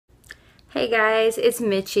Hey guys, it's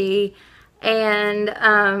Mitchie, and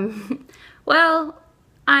well,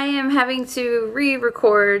 I am having to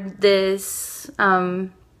re-record this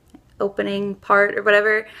opening part or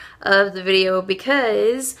whatever of the video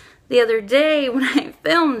because the other day when I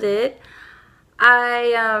filmed it,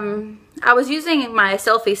 I was using my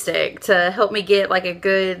selfie stick to help me get like a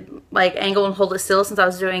good angle and hold it still since I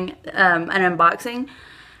was doing an unboxing.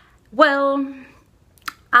 Well,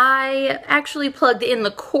 I actually plugged in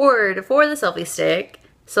the cord for the selfie stick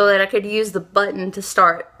so that I could use the button to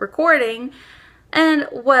start recording, and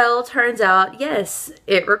well, turns out, yes,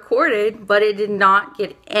 it recorded, but it did not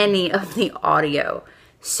get any of the audio.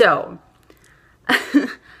 So,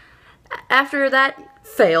 after that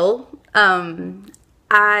fail,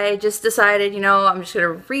 I just decided, I'm just going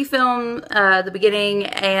to refilm the beginning,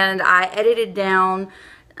 and I edited down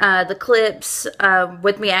the clips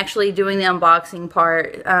with me actually doing the unboxing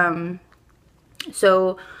part.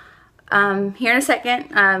 Here in a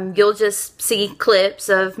second, you'll just see clips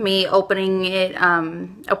of me opening it,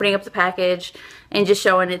 opening up the package and just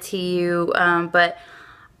showing it to you. But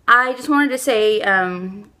I just wanted to say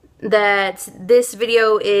that this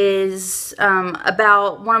video is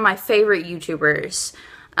about one of my favorite YouTubers.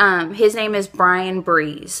 His name is Bryan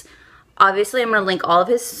Breeze. Obviously, I'm going to link all of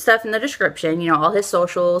his stuff in the description, all his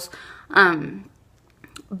socials.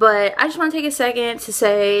 But I just want to take a second to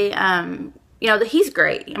say, that he's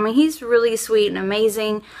great. I mean, he's really sweet and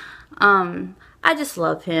amazing. I just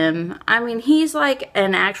love him. I mean, he's like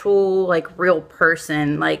an actual, real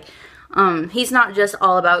person. He's not just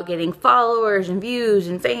all about getting followers and views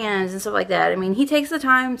and fans and stuff like that. I mean, he takes the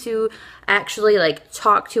time to actually,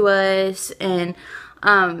 talk to us and,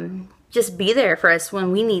 just be there for us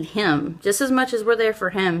when we need him, just as much as we're there for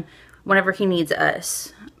him whenever he needs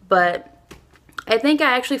us. But I think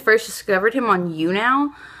I actually first discovered him on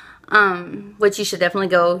YouNow, which you should definitely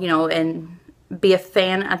go, and be a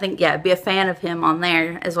fan. I think, yeah, be a fan of him on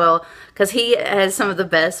there as well, because he has some of the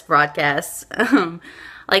best broadcasts.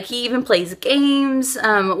 He even plays games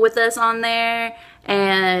with us on there,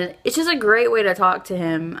 and it's just a great way to talk to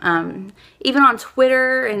him. Even on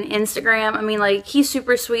Twitter and Instagram, I mean, he's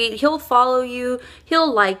super sweet. He'll follow you. He'll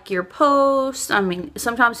like your posts. I mean,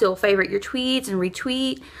 sometimes he'll favorite your tweets and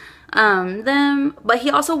retweet them. But he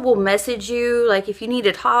also will message you, if you need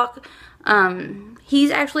to talk. He's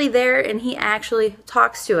actually there, and he actually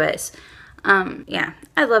talks to us. Yeah,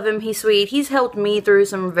 I love him. He's sweet. He's helped me through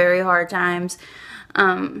some very hard times.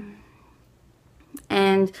 And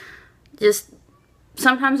just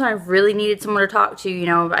sometimes I really needed someone to talk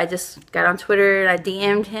to. I just got on Twitter and I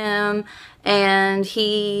DM'd him, and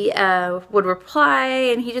he would reply,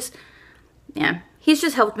 and he's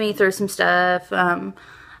just helped me through some stuff.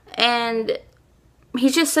 And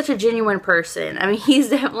he's just such a genuine person. I mean, he's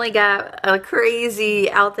definitely got a crazy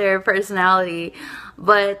out there personality,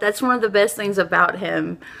 but that's one of the best things about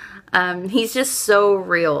him. He's just so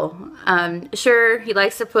real. Sure, he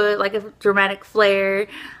likes to put a dramatic flair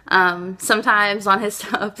sometimes on his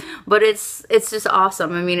stuff, but it's just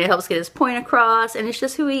awesome. I mean, it helps get his point across, and it's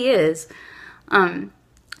just who he is.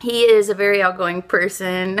 He is a very outgoing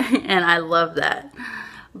person, and I love that.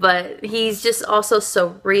 But he's just also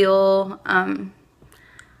so real.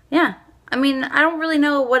 Yeah, I mean, I don't really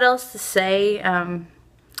know what else to say.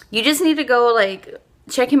 You just need to go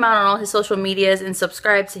check him out on all his social medias and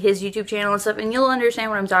subscribe to his YouTube channel and stuff, and you'll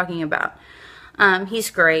understand what I'm talking about. He's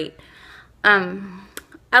great.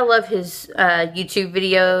 I love his YouTube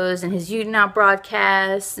videos and his YouNow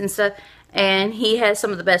broadcasts and stuff, and he has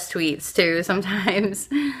some of the best tweets too sometimes.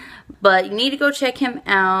 But you need to go check him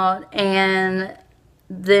out, and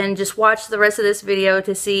then just watch the rest of this video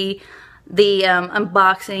to see the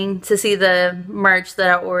unboxing, to see the merch that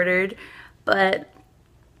I ordered. But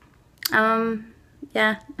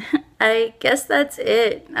yeah, I guess that's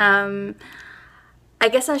it. I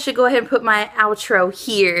guess I should go ahead and put my outro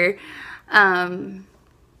here,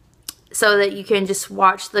 so that you can just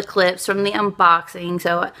watch the clips from the unboxing.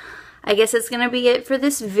 So I guess it's gonna be it for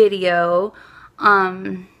this video.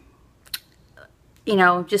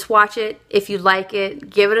 Just watch it. If you like it,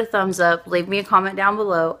 give it a thumbs up. Leave me a comment down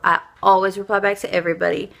below. I always reply back to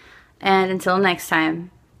everybody. And until next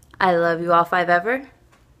time, I love you all 5 ever.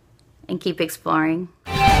 And keep exploring.